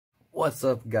What's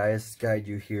up guys,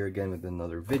 Kaiju here again with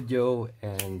another video,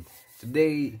 and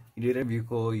today i-review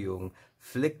ko yung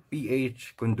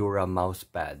FlickPH Condura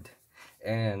mousepad.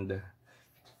 And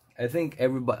I think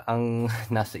everybody ang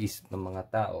nasa isip ng mga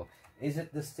tao, is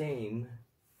it the same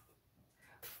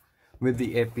with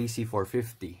the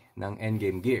MPC450 ng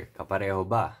endgame gear? Kapareho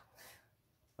ba?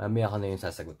 Mamaya ko na yung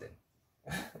sasagutin.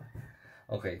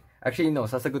 Okay, actually no,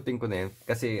 sasagutin ko na yun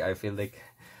kasi I feel like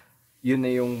yun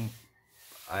na yung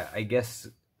I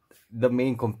guess the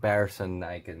main comparison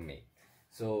na I can make.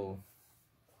 So,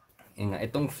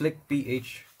 itong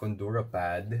FlickPH Condura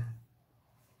pad,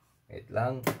 wait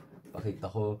lang,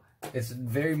 pakita ko. It's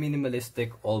very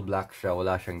minimalistic, all black siya,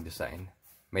 wala siyang design.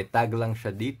 May tag lang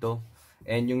siya dito.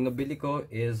 And yung nabili ko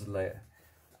is like,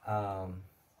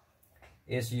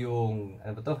 yung,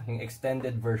 ano ba to? Yung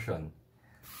extended version.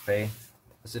 Okay?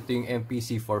 So, ito yung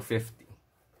MPC450.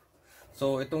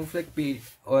 So, itong FlickPH,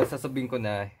 sasabihin ko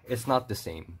na, it's not the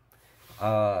same.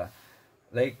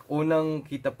 Like, unang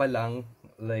kita pa lang,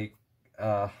 like,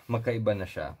 magkaiba na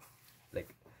siya.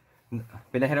 Like,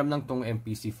 pinahiram lang tong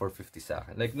MPC450 sa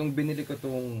akin. Like, nung binili ko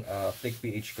tong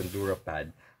FlickPH Condura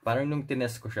pad, parang nung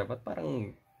tinest ko siya, but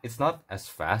parang, it's not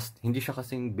as fast. Hindi siya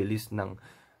kasing bilis ng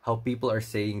how people are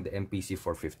saying the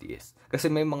MPC450 is. Kasi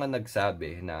may mga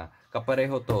nagsabi na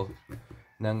kapareho to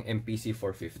ng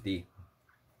MPC450.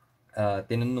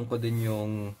 Tinanong ko din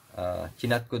yung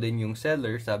chinat ko din yung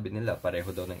seller, sabi nila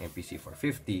pareho daw ng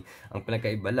MPC450. Ang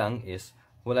pinakaiba lang is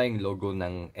wala yung logo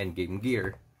ng endgame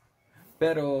gear.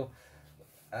 Pero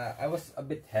I was a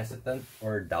bit hesitant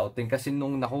or doubting kasi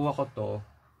nung nakuha ko to,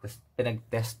 tapos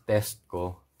pinag-test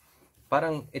ko,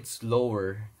 parang it's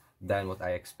lower than what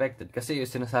I expected. Kasi yung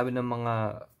sinasabi ng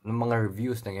mga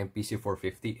reviews ng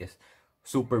MPC450 is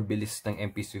super bilis ng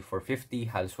MPC450,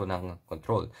 halos walang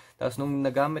control. Tapos nung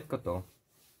nagamit ko to,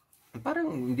 parang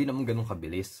hindi naman ganun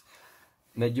kabilis.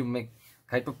 Medyo may,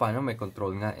 kahit pa paano may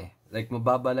control nga eh. Like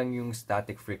mababa lang yung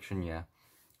static friction niya.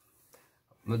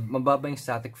 Mababa yung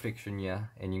static friction niya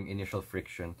and yung initial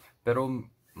friction. Pero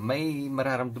may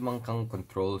mararamdaman kang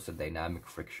control sa dynamic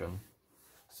friction.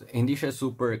 So, hindi siya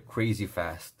super crazy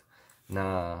fast.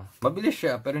 Na mabilis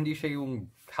siya pero hindi siya yung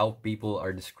how people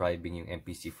are describing yung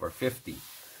MPC450.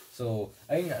 So,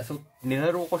 ayun nga. So,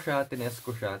 nilaro ko siya, tinest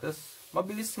ko siya, tapos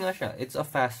mabilis nga siya. It's a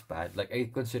fast pad. Like,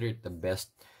 I consider it the best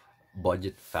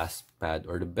budget fast pad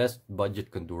or the best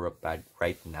budget Condura pad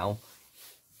right now.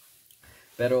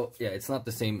 Pero, yeah, it's not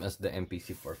the same as the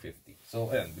MPC450.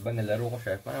 So, ayun, di ba nilaro ko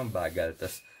siya, parang bagal.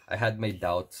 Tapos, I had my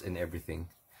doubts and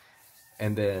everything.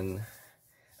 And then,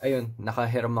 ayun,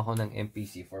 nakahiram ako ng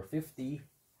MPC450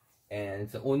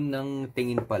 and sa unang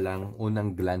tingin pa lang,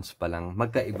 unang glance pa lang,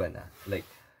 magkaiba na. Like,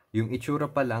 yung itsura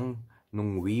pa lang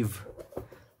nung weave,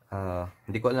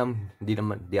 hindi ko alam,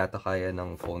 di ata kaya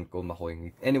ng phone ko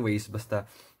makuha. Anyways, basta,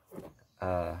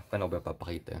 paano ba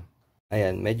papakita?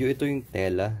 Ayan, medyo ito yung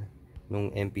tela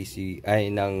nung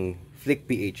ng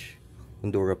FlickPH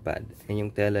Condura pad. Ayan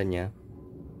yung tela niya.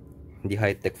 Hindi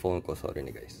high-tech phone ko, sorry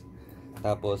na guys.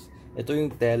 Tapos, ito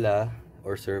yung tela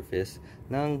or surface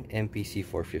ng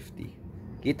MPC450.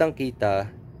 Kitang-kita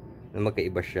na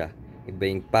magkaiba siya. Iba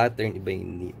yung pattern, iba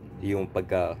yung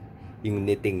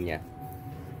knitting niya.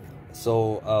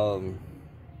 So,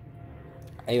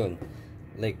 ayun.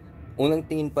 Like, unang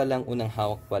tingin pa lang, unang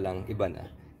hawak pa lang, iba na.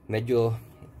 Medyo,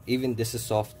 even this is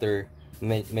softer,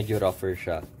 medyo rougher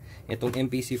siya. Itong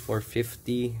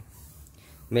MPC450,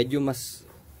 medyo mas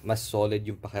solid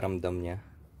yung pakiramdam niya.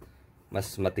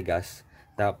 Mas matigas.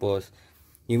 Tapos,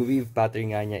 yung weave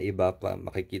pattern nga niya iba pa.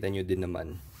 Makikita nyo din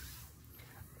naman.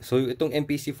 So, itong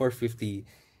MPC450,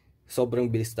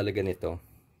 sobrang bilis talaga nito.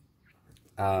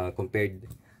 Compared,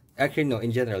 actually no,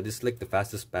 in general, this is like the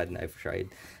fastest pad na I've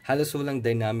tried. Halos walang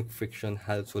dynamic friction,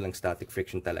 halos walang static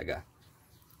friction talaga.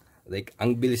 Like,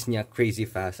 ang bilis niya, crazy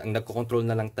fast. Ang nagko-control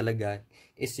na lang talaga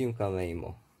is yung kamay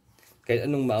mo. Kahit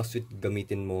anong mouse suite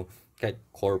gamitin mo, kahit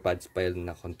core pads pa yun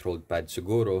na controlled pad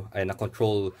siguro, ay na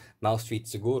control mouse suite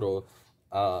siguro,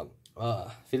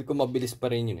 feel ko mabilis pa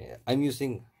rin yun eh. I'm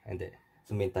using, hindi,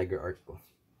 sa main Tiger Arc ko.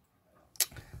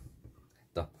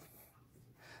 Ito.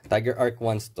 Tiger Arc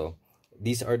 1s to.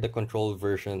 These are the control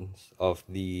versions of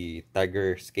the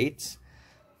Tiger skates.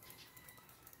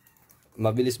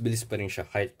 Mabilis-bilis pa rin siya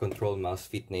kahit control mouse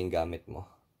feet na yung gamit mo.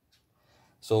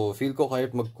 So, feel ko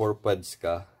kahit mag-core pads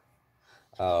ka,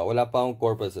 wala pa akong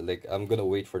core pads. Like, I'm gonna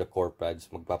wait for the core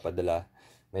pads.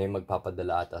 May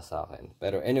magpapadala ata sa akin.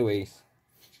 Pero anyways,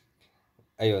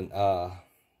 ayun,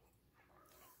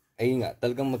 ayun nga,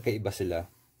 talagang magkaiba sila.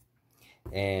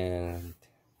 And,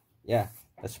 yeah,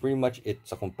 that's pretty much it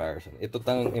sa comparison. Ito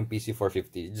tang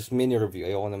MPC450. Just mini review.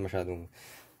 Ayoko na masyadong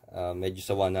medyo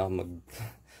sawa na ako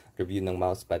mag-review ng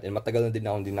mousepad. And matagal na din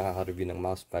ako hindi nakaka-review ng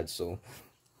mousepad. So,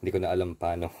 hindi ko na alam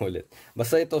paano ulit.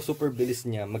 Basta ito, super bilis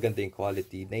niya. Maganda yung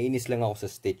quality. Nainis lang ako sa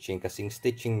stitching kasi yung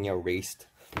stitching niya raised.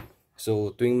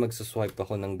 So, tuwing magsaswipe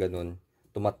ako ng ganun,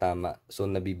 tumatama. So,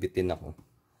 nabibitin ako.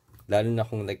 Lalo na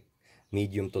kung like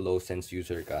medium to low sense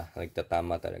user ka, like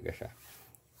tatama talaga siya.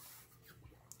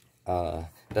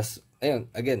 Tas, ayun,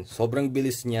 again, sobrang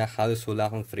bilis niya. Halos wala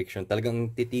kang friction.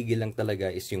 Talagang titigil lang talaga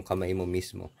is yung kamay mo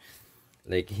mismo.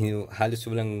 Like, halos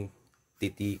walang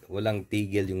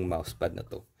tigil yung mousepad na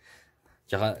to.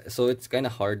 Tsaka, so it's kind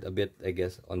of hard a bit, I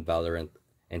guess, on Valorant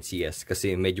and CS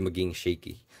kasi medyo maging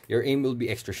shaky. Your aim will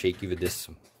be extra shaky with this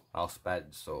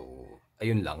mousepad. So,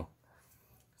 ayun lang.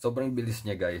 Sobrang bilis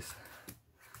niya, guys.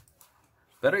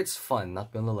 Pero it's fun,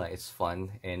 not gonna lie, it's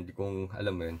fun. And kung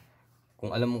alam mo yun,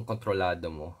 kung alam mong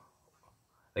kontrolado mo,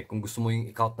 like kung gusto mo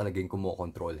yung ikaw talaga yung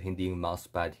kumokontrol, hindi yung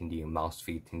mousepad, hindi yung mouse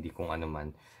feet, hindi kung ano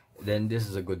man, then this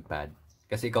is a good pad.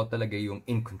 Kasi ikaw talaga yung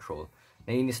in control.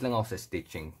 Nainis lang ako sa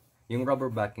stitching. Yung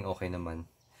rubber backing okay naman.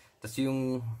 Tapos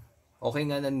yung okay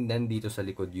nga nandito sa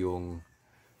likod yung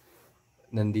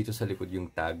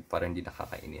tag para hindi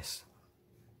nakakainis.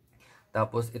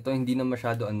 Tapos ito hindi na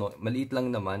masyado maliit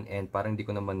lang naman and parang hindi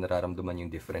ko naman nararamdaman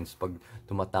yung difference pag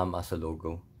tumatama sa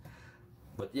logo.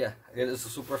 But yeah, it's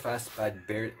a super fast pad.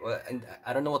 And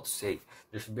I don't know what to say.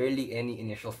 There's barely any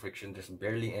initial friction. There's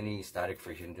barely any static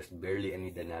friction. There's barely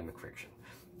any dynamic friction.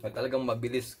 At talagang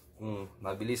mabilis,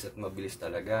 mabilis at mabilis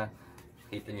talaga.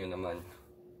 Kita nyo naman.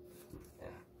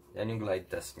 Yeah. Yan yung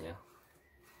glide test niya.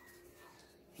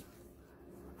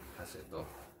 Kasi ito.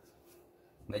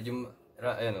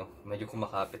 Medyo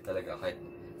kumakapit talaga kahit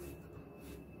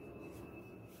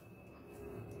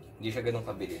hindi siya ganun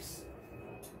kabilis.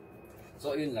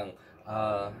 So, yun lang.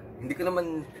 Hindi ko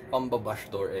naman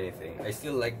pambabash to or anything. I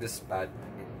still like this pad.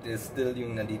 It is still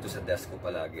yung nandito sa desk ko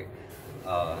palagi.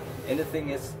 And the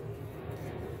thing is,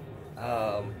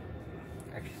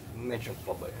 actually, mention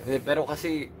ko pa ba? Pero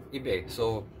kasi, iba eh.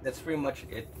 So, that's pretty much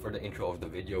it for the intro of the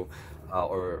video.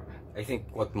 Or, I think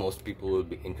what most people will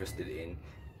be interested in.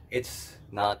 It's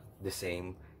not the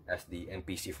same as the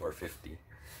MPC450.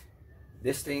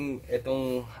 This thing,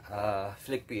 itong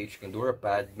FlickPH Condura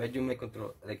pad, medyo may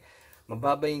control, like,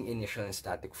 mababa yung initial and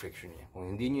static friction niya.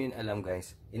 Kung hindi nyo yun alam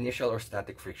guys, initial or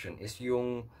static friction is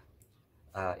yung,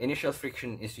 initial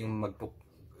friction is yung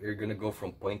you're gonna go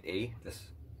from point A,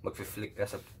 tapos magfi-flick ka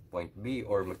sa point B,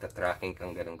 or magta-tracking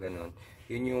kang ganun-ganun.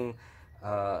 Yun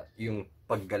yung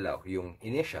paggalaw, yung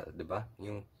initial, diba?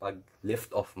 Yung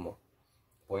pag-lift off mo,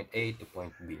 point A to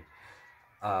point B.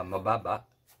 Mababa,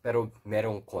 pero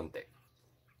merong konti.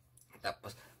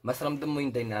 Tapos, mas ramdam mo yung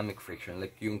dynamic friction,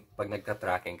 like yung pag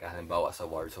nagta-tracking ka, halimbawa sa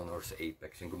Warzone or sa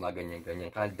Apex, yung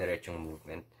gumaganyan-ganyan ka, diretsong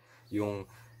movement. Yung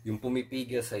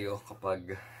pumipigil sa'yo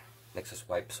kapag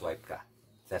nagsaswipe ka.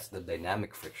 That's the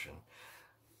dynamic friction.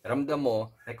 Ramdam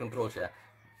mo, control siya.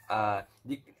 I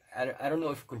don't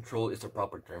know if control is the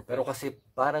proper term, pero kasi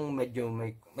parang medyo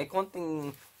may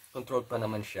konting control pa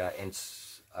naman siya and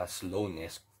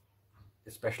slowness,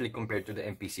 especially compared to the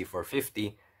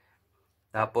MPC450.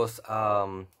 Tapos,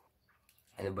 ano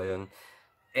ba yun?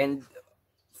 And,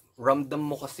 ramdam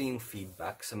mo kasi yung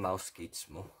feedback sa mouse skates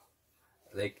mo.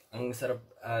 Like, ang sarap,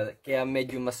 kaya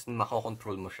medyo mas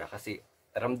makokontrol mo siya kasi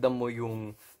ramdam mo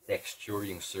yung texture,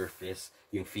 yung surface,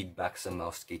 yung feedback sa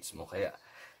mouse skates mo. Kaya,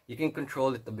 you can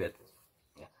control it a bit.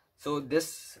 Yeah. So,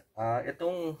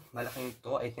 itong malaking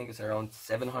to, I think is around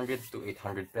 700 to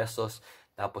 800 pesos.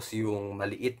 Tapos, yung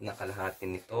maliit na kalahati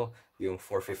nito, yung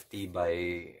 450 by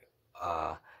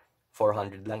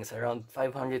 400 lang, is around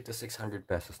 500 to 600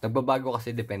 pesos. Nagbabago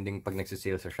kasi depending pag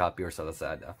nagsisale sa Shopee or sa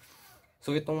Lazada.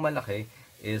 So itong malaki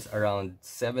is around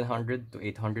 700 to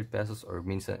 800 pesos or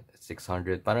minsan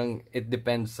 600. Parang it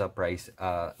depends sa price.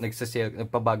 Nagsisale,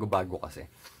 nagpabago-bago kasi.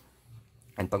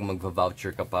 And pag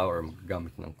magva-voucher ka pa or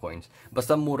gamit ng coins.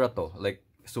 Basta mura to. Like,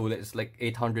 so it's like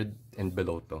 800 and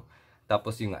below to.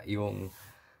 Tapos yung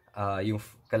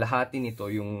kalahati nito,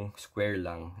 yung square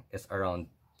lang, is around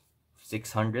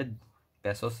 600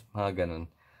 pesos, mga ganun.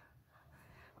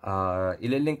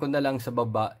 Ililink ko na lang sa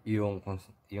baba yung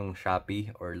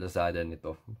Shopee or Lazada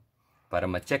nito para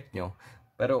ma-check nyo.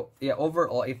 Pero yeah,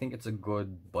 overall, I think it's a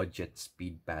good budget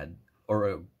speed pad or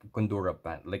a Condura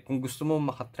pad. Like, kung gusto mo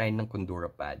makatry ng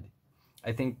Condura pad,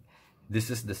 I think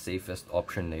this is the safest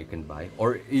option na you can buy.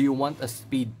 Or you want a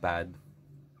speed pad,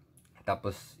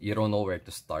 tapos you don't know where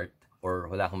to start, or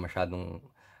wala kang masyadong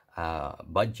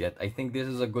budget, I think this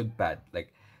is a good pad. Like,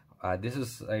 this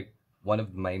is like one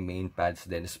of my main pads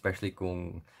then, especially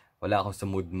kung wala ako sa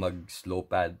mood mag slow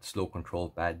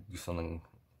control pad, gusto ng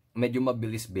medyo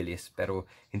mabilis-bilis, pero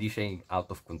hindi siya yung out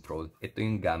of control. Ito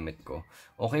yung gamit ko.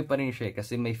 Okay pa rin siya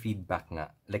kasi may feedback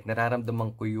nga. Like,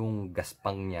 nararamdaman ko yung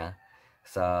gaspang niya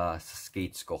sa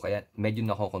skates ko. Kaya, medyo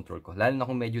nakokontrol ko. Lalo na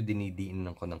kung medyo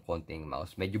dinidiinan ko ng konti yung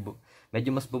mouse.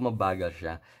 Medyo mas bumabagal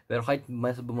siya. Pero kahit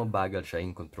mas bumabagal siya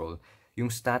yung control,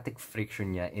 yung static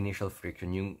friction niya, initial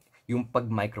friction, yung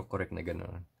pag-microcorrect na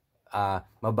gano'n,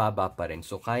 mababa pa rin.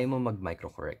 So, kaya mo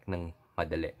mag-microcorrect ng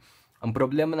madali. Ang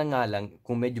problema na nga lang,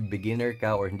 kung medyo beginner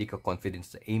ka or hindi ka confident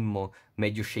sa aim mo,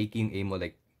 medyo shaky yung aim mo,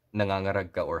 like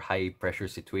nangangarag ka or high pressure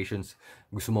situations,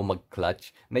 gusto mo mag-clutch,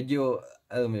 medyo,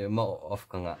 alam mo, ma-off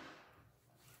ka nga.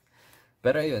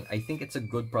 Pero ayun, I think it's a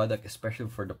good product, especially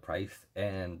for the price.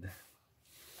 And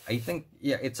I think,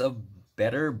 yeah, it's a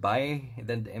better buy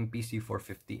than the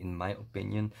MPC450 in my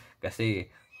opinion. Kasi,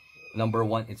 number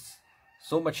one, it's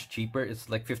so much cheaper. It's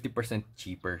like 50%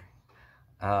 cheaper.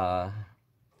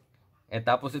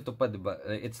 Tapos ito pa, diba?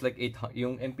 It's like 800,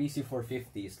 yung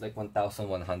MPC450 is like 1,100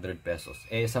 pesos.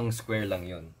 Isang square lang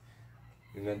yun.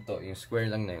 Yung ganito, yung square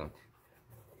lang na yun.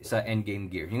 Sa Endgame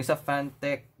Gear. Yung sa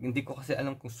Fantech, hindi ko kasi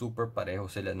alam kung super pareho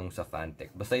sila nung sa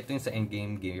Fantech. Basta ito yung sa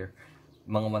Endgame Gear,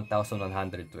 mga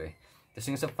 1,100 to eh. Tapos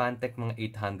yung sa Fantech, mga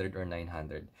 800 or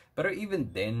 900. Pero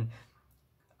even then,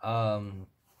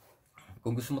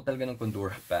 kung gusto mo talaga ng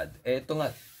Condura pad, ito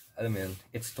nga, alam mo yun,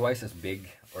 it's twice as big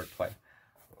or twice.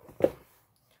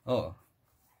 Oh,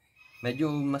 medyo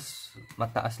mas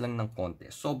mataas lang ng konti.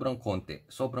 Sobrang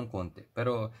konti.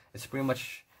 Pero it's pretty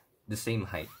much the same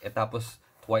height. Tapos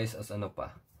twice as ano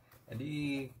pa.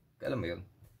 Edi, alam mo yun.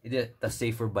 The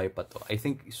safer buy pa to. I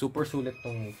think super sulit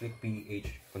tong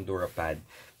FlickPH Condura pad.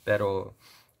 Pero,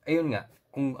 ayun nga,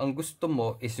 kung ang gusto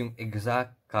mo is yung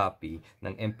exact copy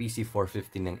ng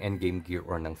MPC450 ng Endgame Gear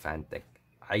or ng Fantech,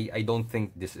 I don't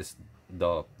think this is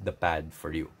the pad for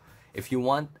you. If you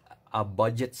want a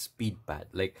budget speed pad,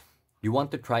 like you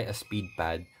want to try a speed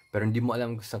pad pero hindi mo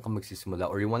alam saan ka magsisimula,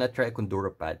 or you wanna try a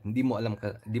Condura pad, hindi mo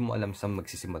alam saan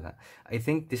magsisimula, I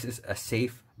think this is a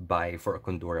safe buy for a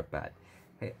Condura pad.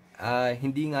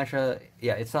 Hindi nga siya,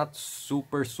 yeah, it's not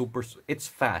super, it's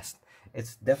fast.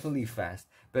 It's definitely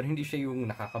fast, pero hindi siya yung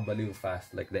nakakabaliw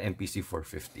fast like the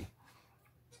MPC450.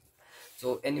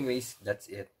 So anyways,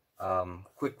 that's it.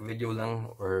 Quick video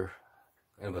lang, or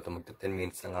ano ba ito, magta 10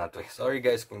 minutes na nga ito. Sorry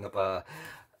guys kung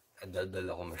daldal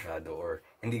ako masyado or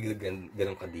hindi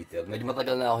ganun ka-detailed. Medyo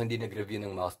matagal na ako hindi nag-review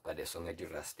ng mousepad, so medyo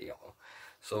rusty ako.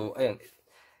 So, ayun.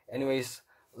 Anyways,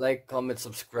 like, comment,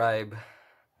 subscribe.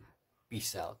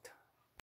 Peace out.